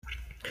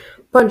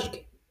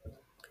Punchkin.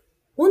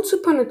 Once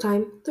upon a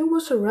time, there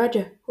was a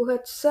Raja who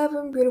had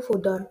 7 beautiful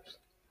daughters.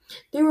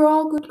 They were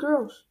all good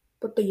girls,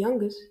 but the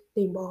youngest,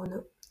 named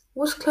Bhavana,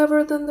 was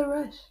cleverer than the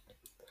rest.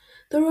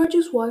 The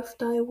Raja's wife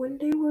died when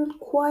they were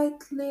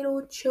quite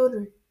little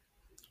children,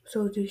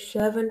 so the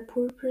 7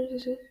 poor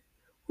princesses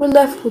were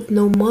left with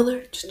no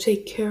mother to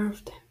take care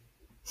of them.